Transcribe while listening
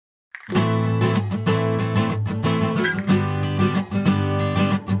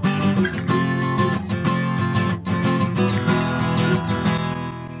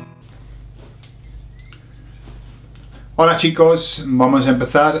Hola chicos, vamos a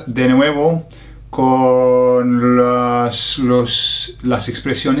empezar de nuevo con las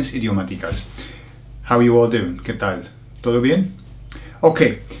expresiones idiomáticas. How are you all doing? ¿Qué tal? ¿Todo bien?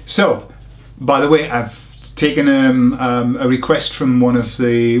 Okay, so by the way, I've taken a request from one of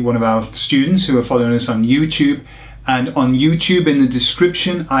our students who are following us on YouTube, and on YouTube in the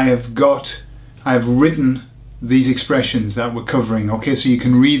description I have written these expressions that we're covering, okay, so you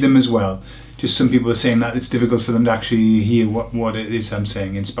can read them as well. Just some people are saying that it's difficult for them to actually hear what it is I'm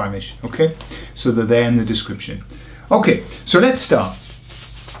saying in Spanish, okay? So they're there in the description. Okay, so let's start.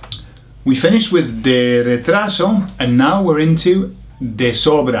 We finished with de retraso, and now we're into de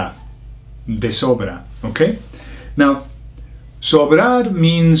sobra. De sobra, okay? Now, sobrar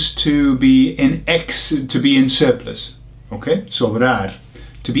means to be in surplus, okay? Sobrar,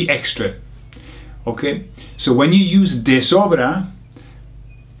 to be extra, okay? So when you use de sobra,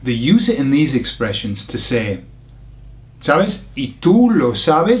 they use it in these expressions to say, ¿sabes? Y tú lo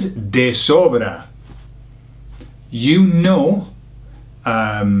sabes de sobra. You know,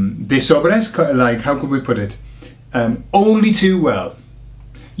 de sobra is like, how could we put it? Only too well.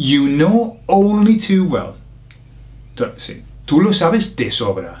 You know only too well. Sí. Tú lo sabes de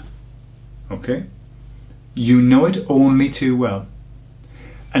sobra. Okay? You know it only too well.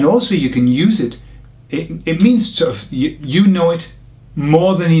 And also you can use it, it means sort of, you know it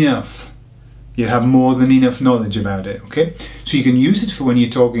more than enough. You have more than enough knowledge about it, okay? So you can use it for when you're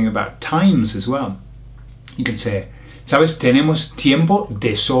talking about times as well. You can say, ¿sabes? Tenemos tiempo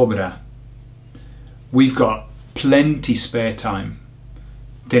de sobra. We've got plenty spare time.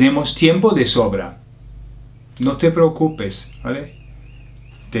 Tenemos tiempo de sobra. No te preocupes, ¿vale?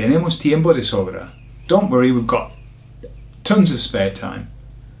 Tenemos tiempo de sobra. Don't worry, we've got tons of spare time.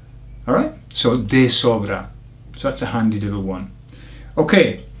 Alright? So, de sobra. So that's a handy little one.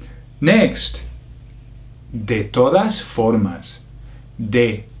 Okay, next. De todas formas.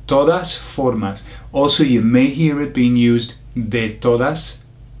 De todas formas. Also, you may hear it being used de todas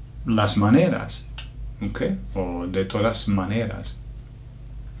las maneras. Okay? Or de todas maneras.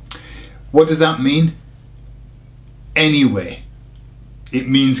 What does that mean? Anyway. It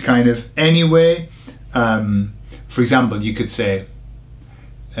means kind of anyway. For example, you could say,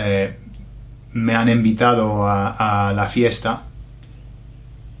 me han invitado a la fiesta.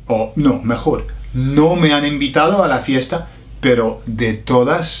 O no, mejor, no me han invitado a la fiesta, pero de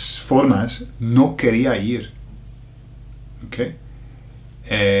todas formas no quería ir. Okay?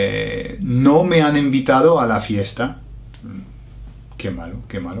 No me han invitado a la fiesta. Qué malo,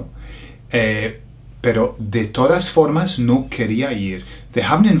 qué malo. Pero de todas formas no quería ir. They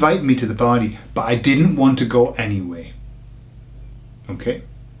haven't invited me to the party, but I didn't want to go anyway. Okay?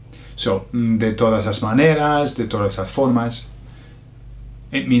 So, de todas las maneras, de todas las formas.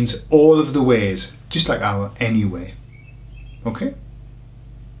 It means all of the ways, just like our anyway. Okay?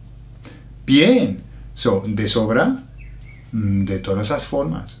 Bien. So, de sobra, de todas las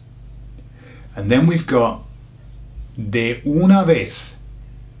formas. And then we've got de una vez.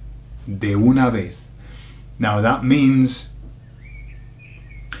 De una vez. Now that means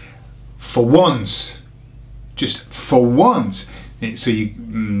for once. Just for once. So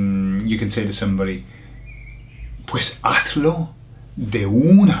you can say to somebody, pues hazlo de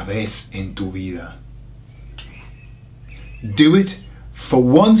una vez en tu vida. Do it for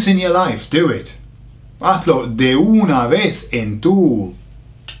once in your life. Do it. Hazlo de una vez en tu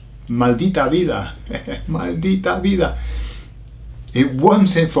maldita vida. Maldita vida.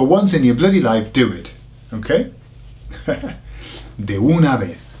 For once in your bloody life, do it. Okay? De una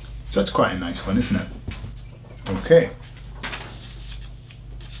vez. So that's quite a nice one, isn't it? Okay.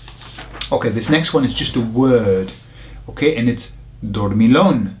 Okay, this next one is just a word. Okay, and it's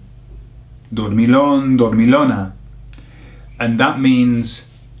dormilón. Dormilón, dormilona. And that means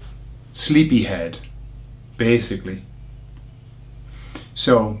sleepyhead, basically.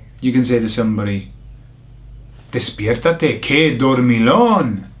 So, you can say to somebody, despiértate, qué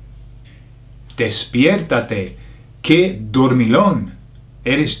dormilón. Despiértate, qué dormilón.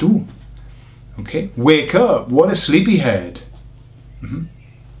 Eres tú. Okay, wake up, what a sleepyhead.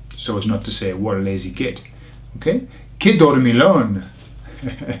 So as not to say, what a lazy git. Okay? Que dormilón.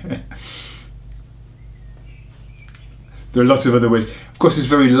 There are lots of other ways. Of course, it's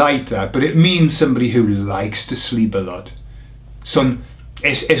very light that, but it means somebody who likes to sleep a lot.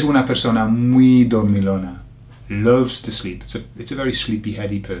 Es una persona muy dormilona. Loves to sleep. It's a very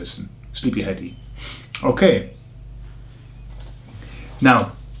sleepy-heady person. Sleepy-heady. Okay.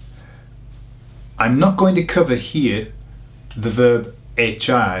 Now, I'm not going to cover here the verb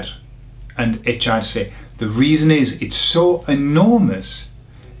echar and echarse. The reason is it's so enormous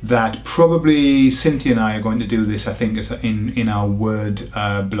that probably Cynthia and I are going to do this, I think, in our Word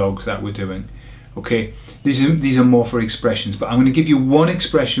blogs that we're doing. Okay, these are more for expressions, but I'm going to give you one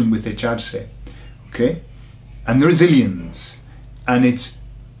expression with echarse. Okay, and there are zillions, and it's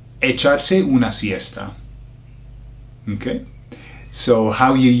echarse una siesta. Okay, so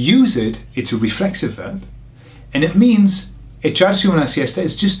how you use it, it's a reflexive verb, and it means echarse una siesta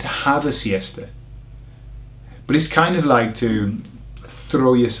is just to have a siesta. But it's kind of like to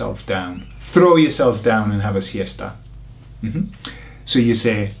throw yourself down and have a siesta. So you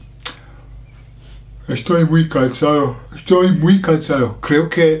say, estoy muy cansado, creo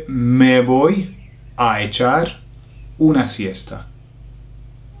que me voy a echar una siesta.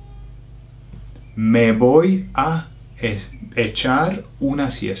 Me voy a echar una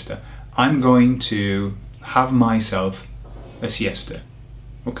siesta. I'm going to have myself a siesta.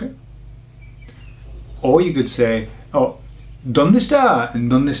 Okay? Or you could say, oh, ¿dónde está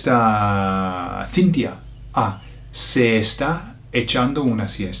Cynthia? Ah, se está echando una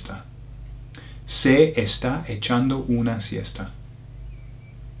siesta. Se está echando una siesta.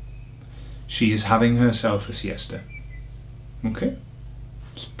 She is having herself a siesta. Okay?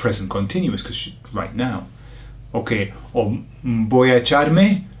 It's present continuous because right now. Okay, or voy a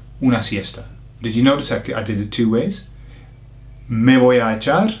echarme una siesta. Did you notice I did it two ways? Me voy a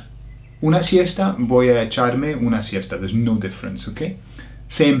echar una siesta, voy a echarme una siesta. There's no difference, okay?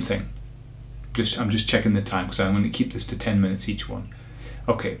 Same thing. I'm just checking the time because I'm going to keep this to 10 minutes each one.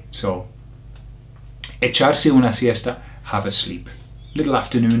 Okay, so echarse una siesta, have a sleep. Little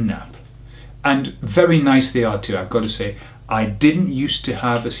afternoon nap. And very nice they are too, I've got to say. I didn't used to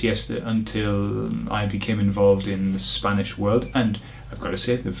have a siesta until I became involved in the Spanish world, and I've got to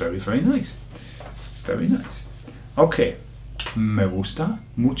say they're very, very nice. Very nice. Okay, me gusta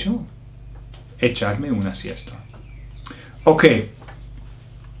mucho echarme una siesta. Okay,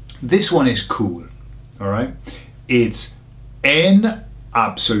 this one is cool, alright? It's en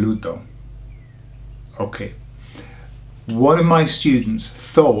absoluto. Okay, one of my students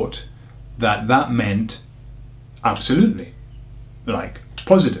thought that meant absolutely, like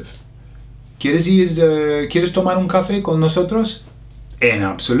positive. ¿Quieres tomar un café con nosotros? En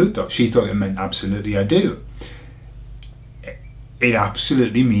absoluto. She thought it meant absolutely I do. It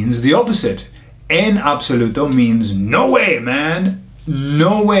absolutely means the opposite. En absoluto means no way, man.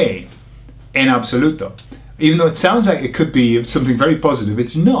 No way. En absoluto. Even though it sounds like it could be something very positive,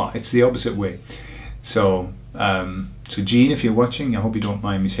 it's not. It's the opposite way. So, so Jean, if you're watching, I hope you don't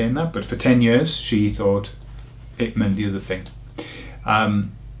mind me saying that, but for 10 years, she thought it meant the other thing.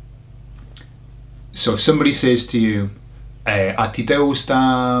 So somebody says to you, ¿a ti te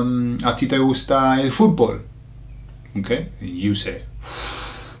gusta el fútbol? Okay, and you say,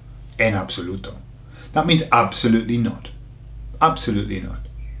 en absoluto. That means absolutely not. Absolutely not.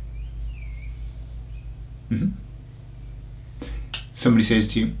 Somebody says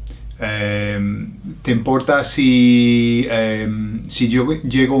to you, ¿te importa si yo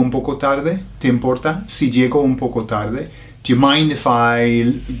llego un poco tarde? ¿Te importa si llego un poco tarde? Do you mind if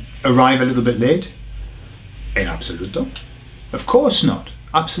I arrive a little bit late? En absoluto. Of course not.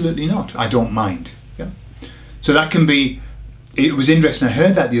 Absolutely not. I don't mind. Yeah. So that can be, it was interesting. I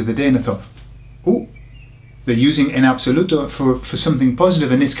heard that the other day and I thought, oh, they're using en absoluto for something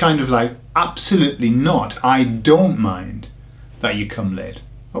positive, and it's kind of like, absolutely not. I don't mind that you come late.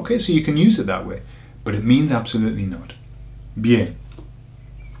 Okay, so you can use it that way, but it means absolutely not. Bien.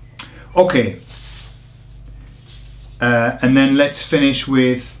 Okay. And then let's finish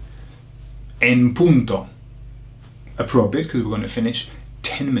with en punto. Appropriate, because we're going to finish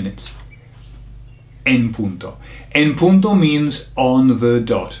 10 minutes. En punto. En punto means on the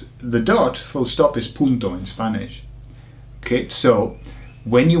dot. The dot, full stop, is punto in Spanish. Okay, so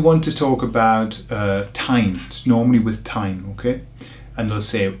when you want to talk about time, it's normally with time, okay? And they'll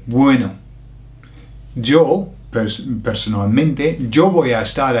say, bueno, yo, personalmente, yo voy a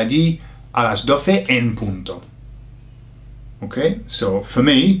estar allí a las 12 en punto. Okay, so for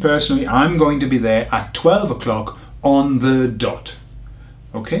me, personally, I'm going to be there at 12 o'clock on the dot.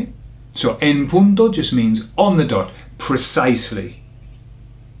 Okay, so en punto just means on the dot, precisely.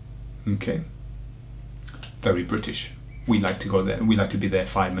 Okay, very British. We like to go there, we like to be there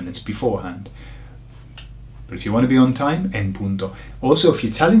 5 minutes beforehand. But if you want to be on time, en punto. Also, if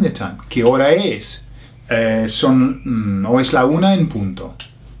you're telling the time, ¿qué hora es? O es la una en punto.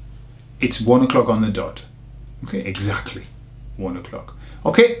 It's 1 o'clock on the dot. Okay, exactly 1 o'clock.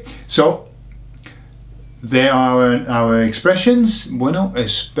 Okay, so there are our expressions. Bueno,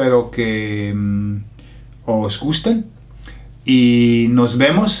 espero que os gusten y nos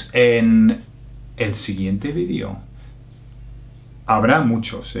vemos en el siguiente video. Habrá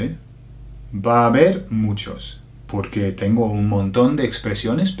muchos, ¿eh? Va a haber muchos, porque tengo un montón de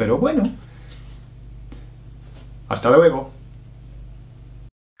expresiones, pero bueno. Hasta luego.